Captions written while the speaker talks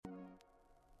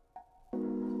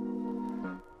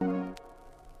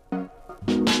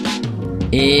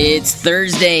It's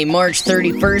Thursday, March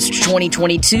 31st,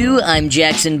 2022. I'm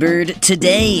Jackson Bird.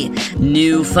 Today,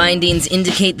 new findings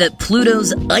indicate that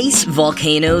Pluto's ice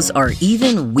volcanoes are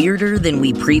even weirder than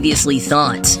we previously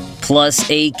thought. Plus,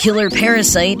 a killer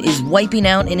parasite is wiping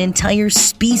out an entire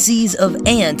species of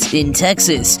ant in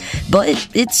Texas, but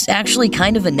it's actually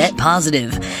kind of a net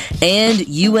positive. And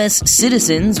U.S.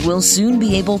 citizens will soon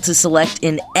be able to select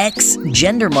an X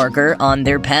gender marker on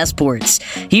their passports.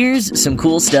 Here's some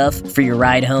cool stuff for your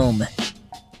ride home.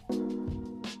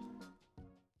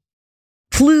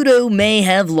 Pluto may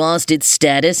have lost its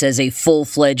status as a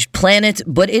full-fledged planet,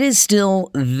 but it is still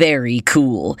very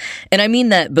cool. And I mean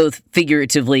that both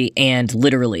figuratively and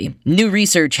literally. New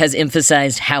research has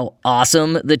emphasized how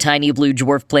awesome the tiny blue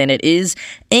dwarf planet is,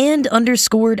 and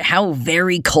underscored how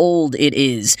very cold it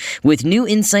is, with new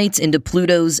insights into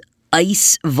Pluto's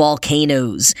ice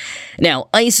volcanoes. Now,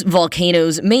 ice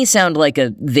volcanoes may sound like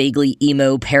a vaguely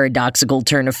emo, paradoxical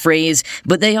turn of phrase,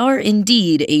 but they are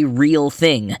indeed a real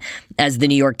thing. As the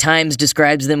New York Times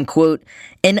describes them, quote,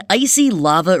 "An icy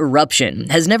lava eruption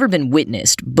has never been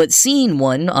witnessed, but seeing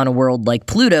one on a world like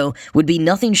Pluto would be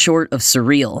nothing short of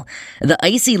surreal. The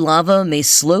icy lava may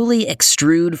slowly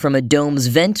extrude from a dome's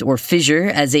vent or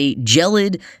fissure as a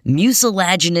gelid,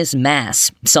 mucilaginous mass,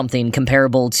 something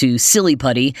comparable to silly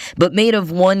putty, but made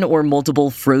of one or multiple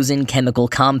frozen chemical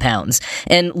compounds,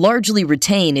 and largely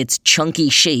retain its chunky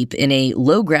shape in a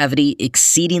low-gravity,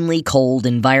 exceedingly cold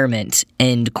environment,"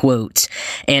 end quote.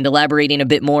 And elaborating a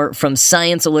bit more from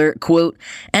Science Alert, quote,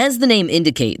 "As the name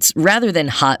indicates, rather than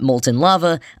hot molten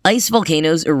lava, ice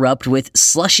volcanoes erupt with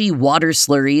slushy water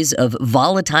slurries of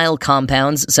volatile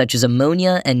compounds such as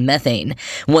ammonia and methane.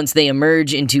 Once they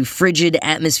emerge into frigid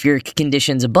atmospheric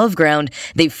conditions above ground,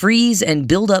 they freeze and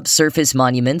build up surface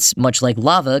monuments, much like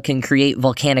lava can create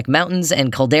volcanic mountains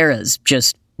and calderas,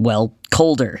 just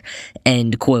colder,"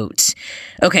 end quote.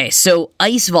 Okay, so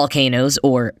ice volcanoes,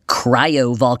 or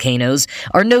cryovolcanoes,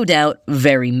 are no doubt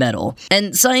very metal,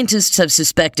 and scientists have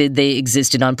suspected they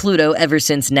existed on Pluto ever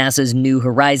since NASA's New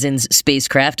Horizons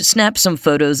spacecraft snapped some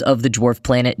photos of the dwarf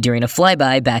planet during a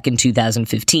flyby back in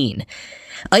 2015.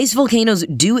 Ice volcanoes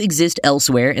do exist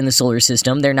elsewhere in the solar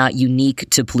system. They're not unique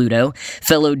to Pluto.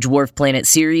 Fellow dwarf planet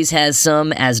Ceres has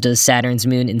some, as does Saturn's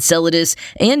moon Enceladus,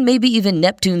 and maybe even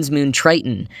Neptune's moon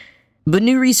Triton. But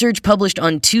new research published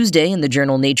on Tuesday in the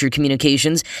journal Nature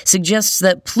Communications suggests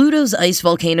that Pluto's ice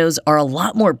volcanoes are a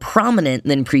lot more prominent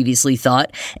than previously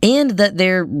thought, and that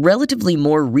their relatively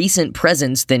more recent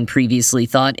presence than previously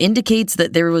thought indicates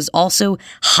that there was also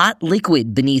hot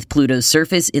liquid beneath Pluto's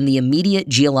surface in the immediate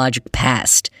geologic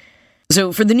past.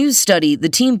 So for the new study, the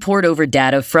team pored over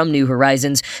data from New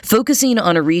Horizons, focusing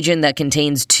on a region that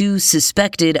contains two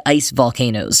suspected ice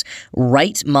volcanoes: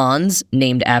 Wright Mons,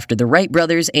 named after the Wright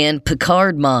brothers, and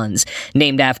Picard Mons,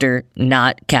 named after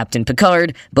not Captain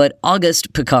Picard, but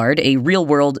Auguste Picard, a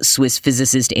real-world Swiss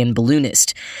physicist and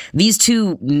balloonist. These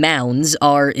two mounds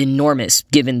are enormous,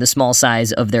 given the small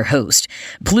size of their host.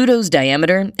 Pluto's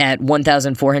diameter, at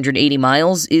 1,480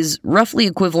 miles, is roughly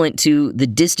equivalent to the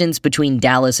distance between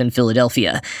Dallas and Philadelphia.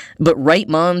 But Wright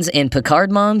Mons and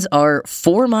Picard Mons are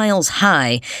 4 miles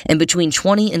high and between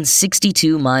 20 and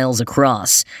 62 miles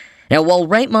across. Now, while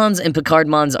Wright Mons and Picard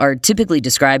Mons are typically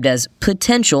described as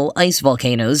potential ice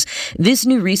volcanoes, this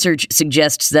new research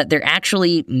suggests that they're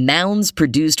actually mounds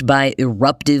produced by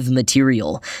eruptive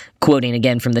material. Quoting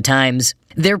again from the Times,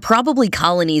 "They're probably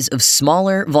colonies of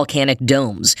smaller volcanic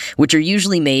domes, which are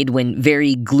usually made when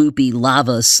very gloopy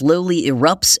lava slowly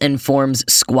erupts and forms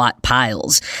squat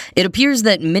piles. It appears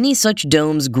that many such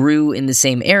domes grew in the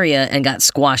same area and got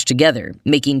squashed together,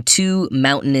 making two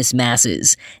mountainous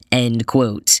masses," end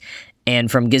quote.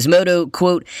 And from Gizmodo,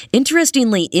 quote,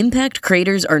 "Interestingly, impact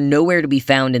craters are nowhere to be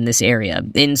found in this area,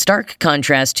 in stark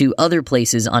contrast to other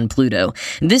places on Pluto.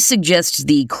 This suggests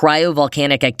the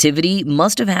cryovolcanic activity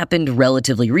must have happened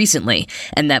relatively recently,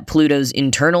 and that Pluto's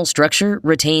internal structure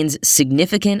retains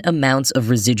significant amounts of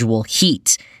residual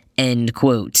heat," end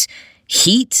quote.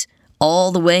 Heat?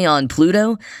 All the way on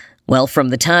Pluto? Well, from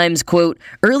the Times, quote,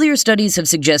 "Earlier studies have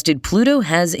suggested Pluto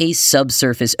has a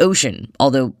subsurface ocean,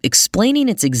 although explaining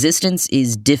its existence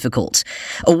is difficult.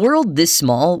 A world this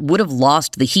small would have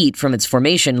lost the heat from its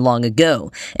formation long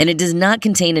ago, and it does not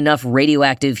contain enough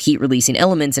radioactive heat-releasing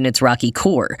elements in its rocky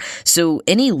core, so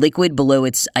any liquid below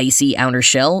its icy outer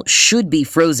shell should be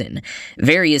frozen.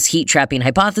 Various heat-trapping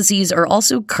hypotheses are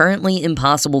also currently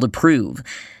impossible to prove."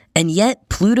 And yet,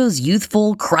 Pluto's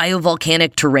youthful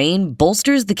cryovolcanic terrain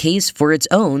bolsters the case for its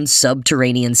own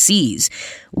subterranean seas,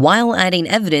 while adding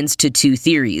evidence to two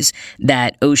theories: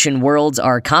 that ocean worlds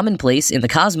are commonplace in the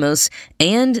cosmos,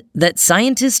 and that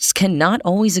scientists cannot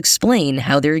always explain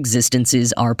how their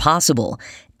existences are possible.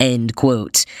 End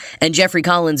quote. And Jeffrey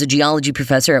Collins, a geology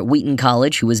professor at Wheaton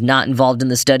College who was not involved in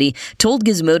the study, told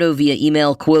Gizmodo via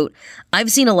email, quote,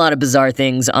 "I've seen a lot of bizarre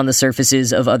things on the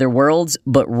surfaces of other worlds,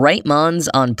 but Right Mons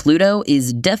on Pluto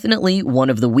is definitely one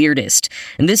of the weirdest.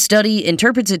 And this study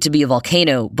interprets it to be a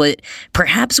volcano, but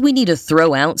perhaps we need to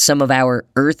throw out some of our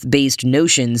Earth-based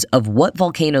notions of what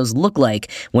volcanoes look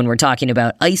like when we're talking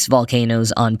about ice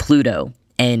volcanoes on Pluto."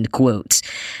 End quote.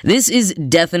 This is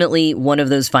definitely one of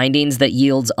those findings that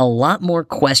yields a lot more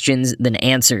questions than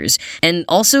answers, and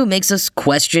also makes us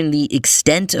question the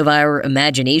extent of our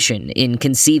imagination in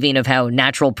conceiving of how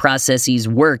natural processes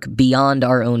work beyond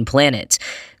our own planet.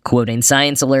 Quoting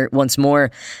Science Alert once more,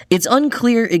 "It's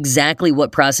unclear exactly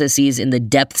what processes in the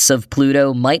depths of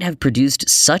Pluto might have produced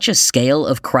such a scale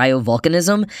of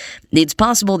cryovolcanism. It's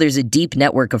possible there's a deep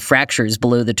network of fractures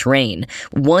below the terrain,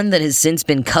 one that has since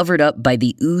been covered up by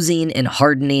the oozing and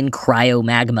hardening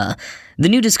cryomagma. The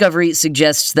new discovery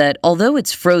suggests that although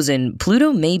it's frozen,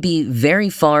 Pluto may be very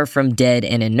far from dead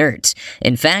and inert.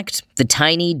 In fact, the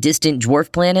tiny, distant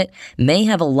dwarf planet may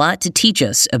have a lot to teach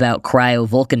us about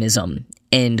cryovolcanism."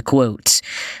 End quote.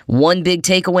 One big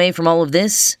takeaway from all of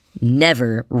this: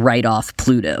 never write off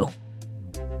Pluto.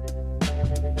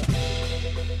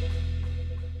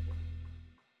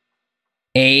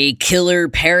 A killer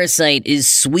parasite is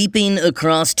sweeping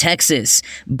across Texas,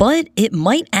 but it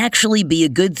might actually be a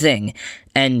good thing.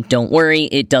 And don't worry,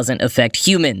 it doesn't affect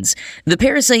humans. The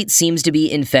parasite seems to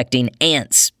be infecting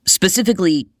ants,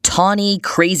 specifically tawny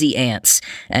crazy ants.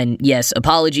 And yes,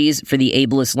 apologies for the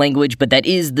ableist language, but that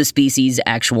is the species'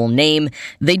 actual name.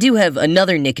 They do have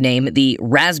another nickname, the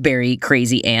raspberry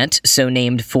crazy ant, so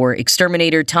named for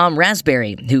exterminator Tom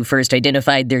Raspberry, who first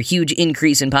identified their huge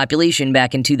increase in population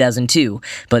back in 2002.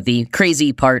 But the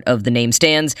crazy part of the name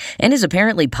stands, and is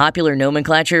apparently popular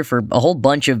nomenclature for a whole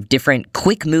bunch of different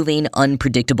quick-moving,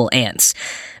 unpredictable ants.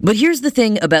 But here's the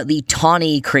thing about the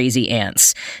tawny crazy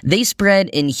ants. They spread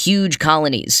in huge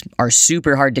colonies, are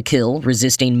super hard to kill,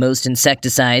 resisting most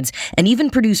insecticides, and even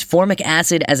produce formic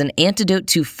acid as an antidote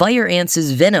to fire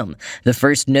ants' venom, the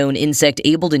first known insect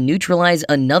able to neutralize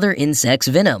another insect's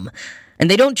venom. And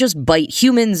they don't just bite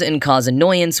humans and cause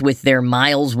annoyance with their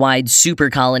miles-wide super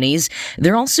colonies,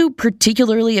 they're also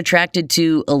particularly attracted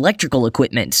to electrical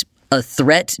equipment, a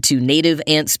threat to native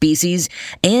ant species,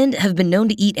 and have been known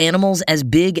to eat animals as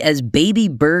big as baby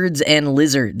birds and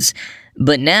lizards.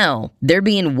 But now, they're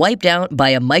being wiped out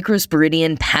by a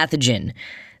microsporidian pathogen.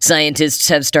 Scientists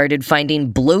have started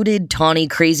finding bloated tawny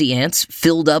crazy ants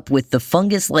filled up with the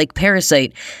fungus-like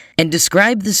parasite and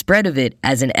describe the spread of it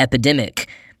as an epidemic.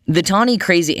 The tawny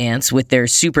crazy ants, with their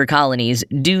super colonies,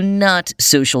 do not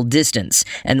social distance,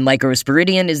 and the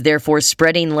microsporidian is therefore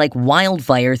spreading like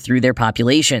wildfire through their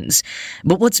populations.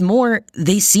 But what's more,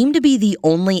 they seem to be the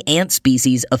only ant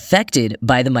species affected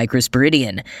by the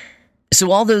microsporidian. So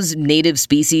all those native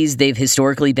species they've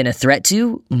historically been a threat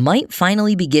to might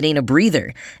finally be getting a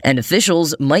breather, and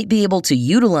officials might be able to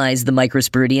utilize the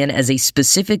microsporidian as a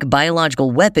specific biological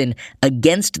weapon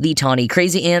against the tawny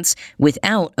crazy ants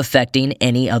without affecting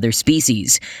any other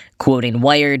species. Quoting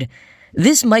Wired,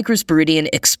 "This microsporidian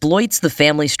exploits the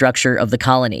family structure of the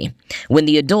colony. When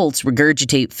the adults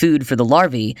regurgitate food for the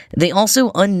larvae, they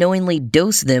also unknowingly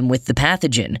dose them with the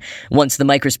pathogen. Once the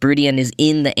microsporidian is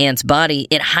in the ant's body,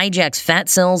 it hijacks fat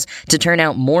cells to turn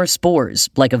out more spores,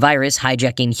 like a virus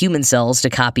hijacking human cells to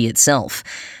copy itself.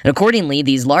 Accordingly,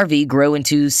 these larvae grow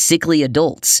into sickly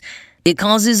adults. It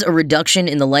causes a reduction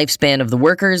in the lifespan of the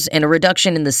workers and a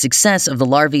reduction in the success of the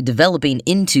larvae developing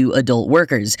into adult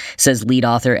workers," says lead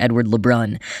author Edward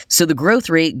LeBrun. "So the growth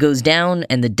rate goes down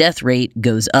and the death rate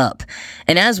goes up.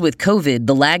 And as with COVID,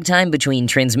 the lag time between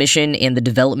transmission and the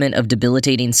development of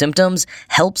debilitating symptoms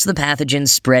helps the pathogen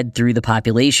spread through the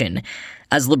population."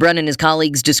 As LeBrun and his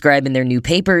colleagues describe in their new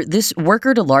paper, this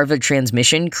worker-to-larva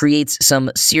transmission creates some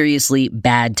seriously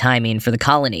bad timing for the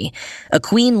colony. A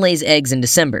queen lays eggs in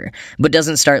December, but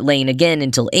doesn't start laying again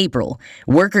until April.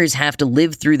 Workers have to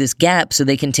live through this gap so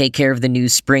they can take care of the new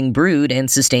spring brood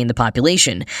and sustain the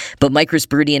population. But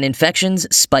microsporidian infections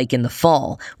spike in the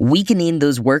fall, weakening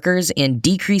those workers and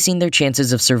decreasing their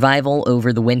chances of survival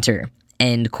over the winter.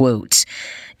 end quote.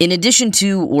 In addition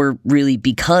to, or really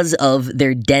because of,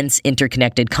 their dense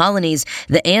interconnected colonies,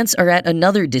 the ants are at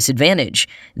another disadvantage.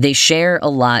 They share a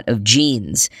lot of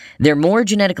genes. They're more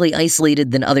genetically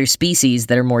isolated than other species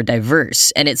that are more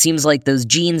diverse, and it seems like those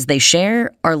genes they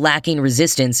share are lacking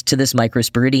resistance to this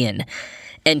microsporidian.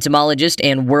 Entomologist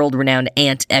and world-renowned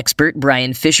ant expert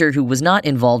Brian Fisher, who was not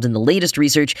involved in the latest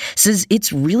research, says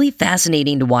it's really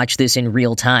fascinating to watch this in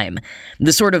real time.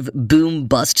 The sort of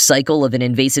boom-bust cycle of an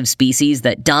invasive species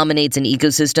that dominates an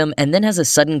ecosystem and then has a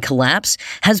sudden collapse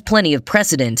has plenty of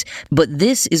precedent, but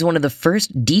this is one of the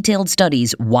first detailed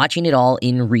studies watching it all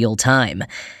in real time.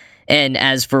 And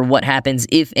as for what happens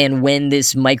if and when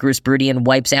this microsporidian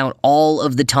wipes out all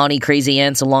of the tawny crazy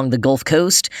ants along the Gulf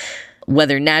Coast,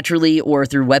 whether naturally or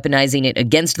through weaponizing it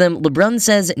against them, LeBrun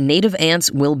says native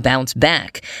ants will bounce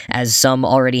back, as some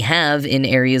already have in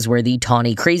areas where the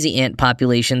tawny crazy ant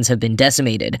populations have been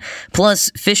decimated.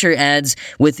 Plus, Fisher adds,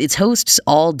 with its hosts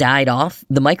all died off,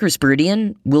 the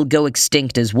microsporidian will go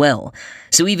extinct as well.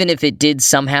 So even if it did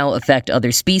somehow affect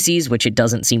other species, which it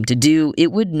doesn't seem to do,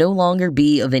 it would no longer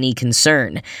be of any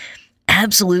concern.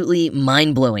 Absolutely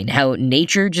mind-blowing how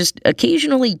nature just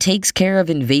occasionally takes care of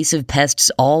invasive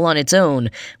pests all on its own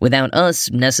without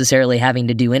us necessarily having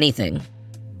to do anything.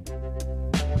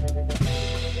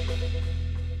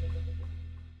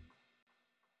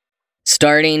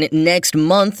 Starting next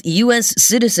month, U.S.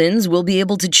 citizens will be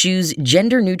able to choose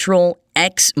gender-neutral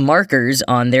X markers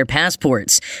on their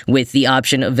passports, with the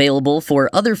option available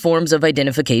for other forms of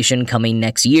identification coming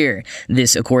next year.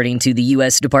 This according to the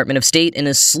U.S. Department of State in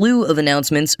a slew of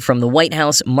announcements from the White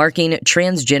House marking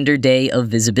Transgender Day of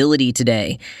Visibility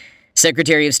today.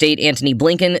 Secretary of State Antony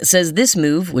Blinken says this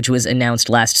move, which was announced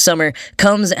last summer,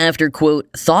 comes after, quote,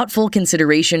 thoughtful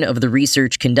consideration of the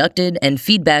research conducted and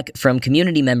feedback from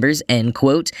community members, end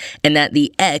quote, and that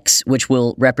the X, which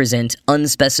will represent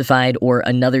unspecified or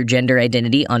another gender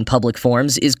identity on public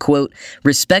forms, is, quote,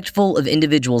 respectful of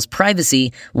individuals'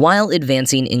 privacy while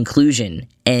advancing inclusion,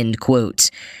 end quote.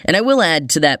 And I will add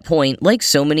to that point, like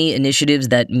so many initiatives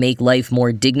that make life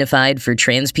more dignified for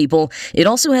trans people, it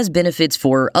also has benefits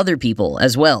for other people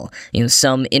as well.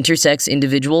 Some intersex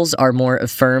individuals are more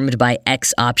affirmed by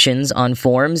X options on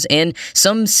forms, and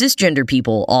some cisgender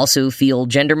people also feel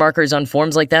gender markers on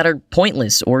forms like that are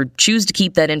pointless or choose to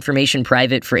keep that information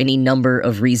private for any number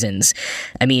of reasons.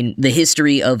 I mean, the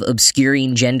history of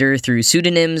obscuring gender through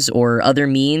pseudonyms or other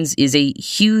means is a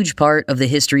huge part of the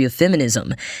history of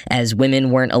feminism, as women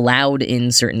weren't allowed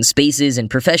in certain spaces and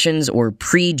professions or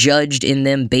prejudged in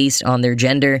them based on their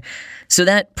gender. So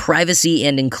that privacy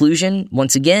and inclusion,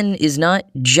 once again, is not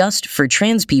just for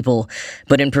trans people,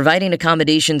 but in providing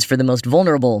accommodations for the most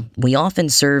vulnerable, we often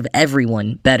serve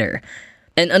everyone better.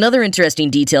 And another interesting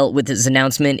detail with this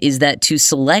announcement is that to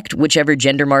select whichever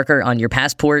gender marker on your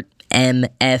passport, M,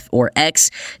 F, or X,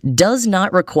 does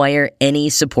not require any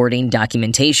supporting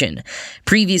documentation.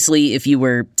 Previously, if you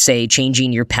were, say,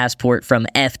 changing your passport from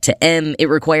F to M, it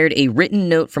required a written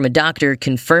note from a doctor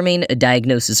confirming a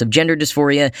diagnosis of gender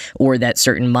dysphoria or that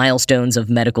certain milestones of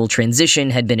medical transition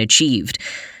had been achieved.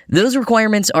 Those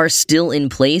requirements are still in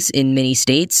place in many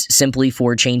states simply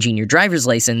for changing your driver's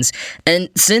license, and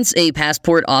since a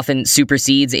passport often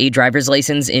supersedes a driver's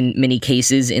license in many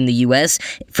cases in the U.S.,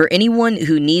 for anyone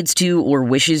who needs to or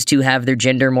wishes to have their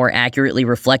gender more accurately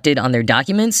reflected on their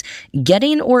documents,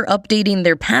 getting or updating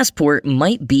their passport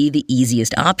might be the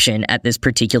easiest option at this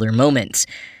particular moment.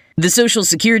 The Social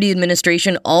Security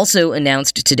Administration also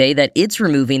announced today that it's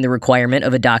removing the requirement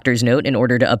of a doctor's note in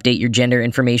order to update your gender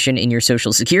information in your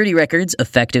Social Security records,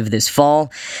 effective this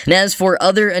fall. And as for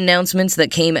other announcements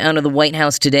that came out of the White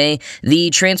House today, the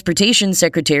Transportation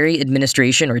Secretary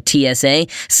Administration, or TSA,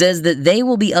 says that they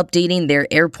will be updating their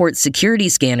airport security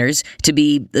scanners to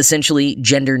be essentially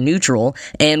gender neutral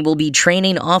and will be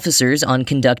training officers on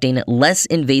conducting less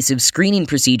invasive screening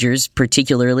procedures,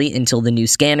 particularly until the new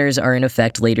scanners are in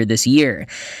effect later this year.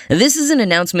 This is an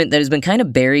announcement that has been kind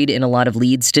of buried in a lot of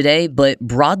leads today, but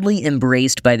broadly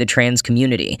embraced by the trans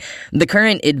community. The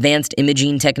current advanced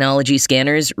imaging technology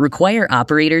scanners require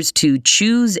operators to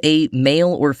choose a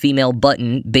male or female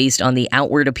button based on the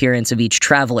outward appearance of each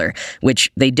traveler,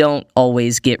 which they don't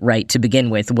always get right to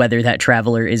begin with, whether that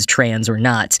traveler is trans or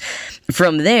not.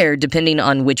 From there, depending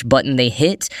on which button they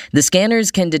hit, the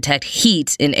scanners can detect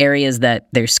heat in areas that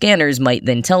their scanners might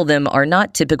then tell them are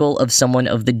not typical of someone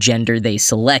of the gender they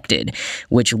selected,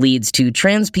 which leads to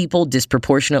trans people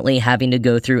disproportionately having to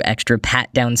go through extra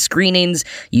pat-down screenings,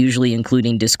 usually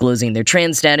including disclosing their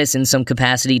trans status in some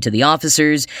capacity to the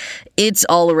officers. It's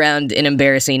all around an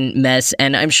embarrassing mess,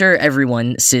 and I'm sure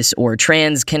everyone, cis or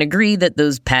trans, can agree that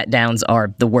those pat-downs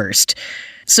are the worst.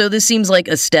 So this seems like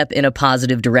a step in a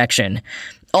positive direction.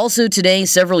 Also today,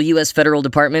 several U.S. federal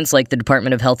departments like the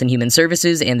Department of Health and Human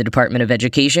Services and the Department of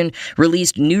Education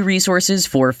released new resources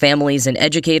for families and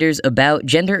educators about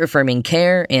gender-affirming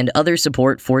care and other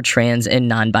support for trans and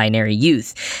non-binary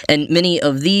youth. And many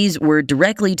of these were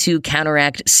directly to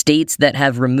counteract states that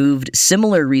have removed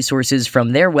similar resources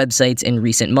from their websites in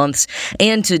recent months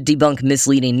and to debunk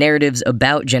misleading narratives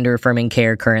about gender-affirming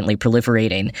care currently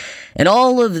proliferating. And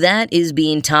all of that is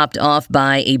being topped off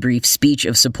by a brief speech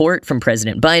of support from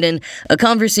President Biden, a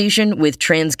conversation with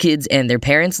trans kids and their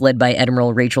parents led by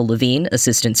Admiral Rachel Levine,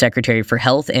 Assistant Secretary for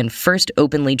Health and first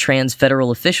openly trans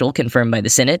federal official confirmed by the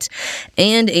Senate,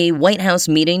 and a White House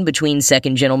meeting between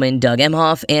Second Gentleman Doug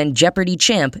Emhoff and Jeopardy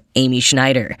champ Amy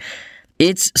Schneider.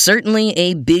 It's certainly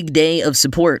a big day of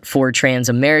support for trans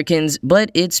Americans, but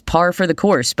it's par for the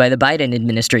course by the Biden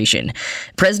administration.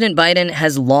 President Biden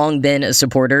has long been a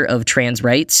supporter of trans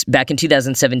rights. Back in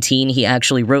 2017, he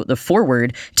actually wrote the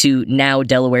foreword to now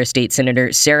Delaware State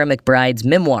Senator Sarah McBride's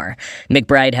memoir.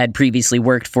 McBride had previously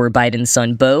worked for Biden's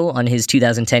son Beau on his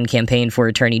 2010 campaign for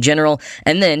Attorney General,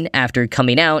 and then, after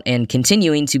coming out and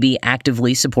continuing to be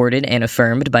actively supported and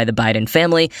affirmed by the Biden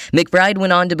family, McBride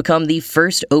went on to become the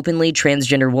first openly transgender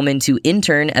woman to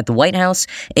intern at the White House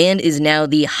and is now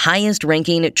the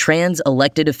highest-ranking trans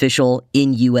elected official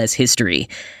in U.S. history.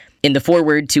 In the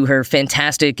foreword to her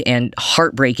fantastic and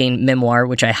heartbreaking memoir,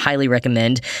 which I highly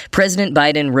recommend, President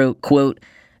Biden wrote, quote,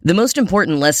 "The most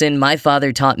important lesson my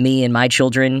father taught me and my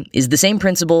children is the same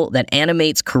principle that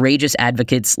animates courageous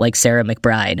advocates like Sarah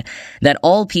McBride, that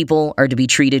all people are to be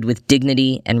treated with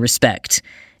dignity and respect.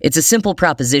 It's a simple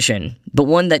proposition, but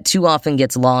one that too often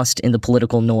gets lost in the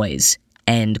political noise."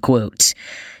 End quote.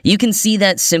 You can see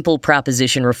that simple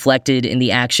proposition reflected in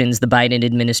the actions the Biden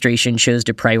administration chose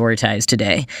to prioritize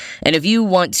today. And if you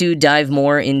want to dive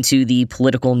more into the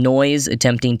political noise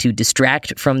attempting to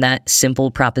distract from that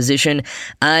simple proposition,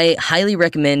 I highly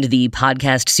recommend the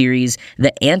podcast series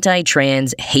The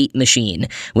Anti-Trans Hate Machine,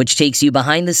 which takes you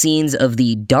behind the scenes of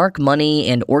the dark money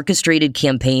and orchestrated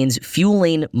campaigns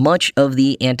fueling much of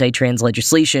the anti-trans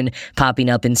legislation popping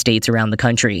up in states around the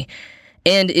country.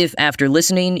 And if after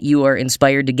listening you are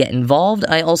inspired to get involved,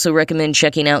 I also recommend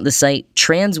checking out the site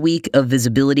Trans Week of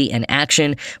Visibility and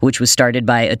Action, which was started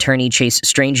by attorney Chase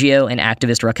Strangio and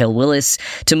activist Raquel Willis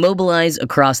to mobilize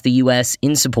across the U.S.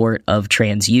 in support of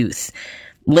trans youth.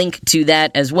 Link to that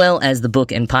as well as the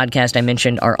book and podcast I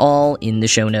mentioned are all in the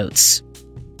show notes.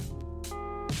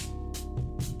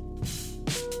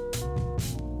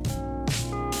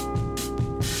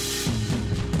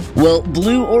 Well,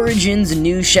 Blue Origin's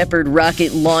New Shepard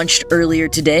rocket launched earlier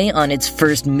today on its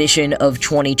first mission of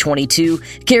 2022,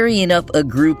 carrying up a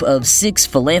group of 6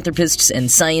 philanthropists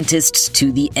and scientists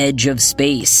to the edge of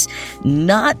space.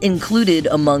 Not included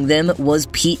among them was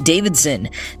Pete Davidson.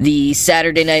 The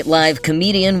Saturday Night Live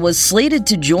comedian was slated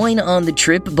to join on the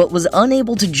trip, but was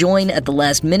unable to join at the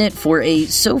last minute for a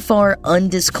so far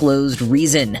undisclosed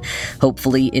reason.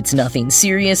 Hopefully it's nothing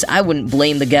serious. I wouldn't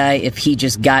blame the guy if he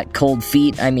just got cold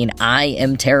feet. I mean, I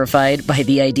am terrified by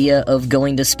the idea of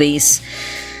going to space.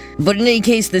 But in any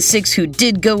case, the 6 who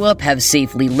did go up have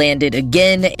safely landed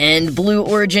again, and Blue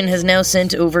Origin has now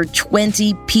sent over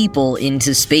 20 people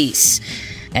into space.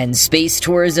 And space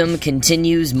tourism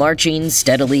continues marching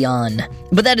steadily on.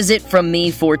 But that is it from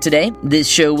me for today. This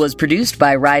show was produced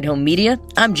by Ride Home Media.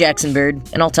 I'm Jackson Bird,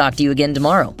 and I'll talk to you again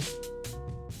tomorrow.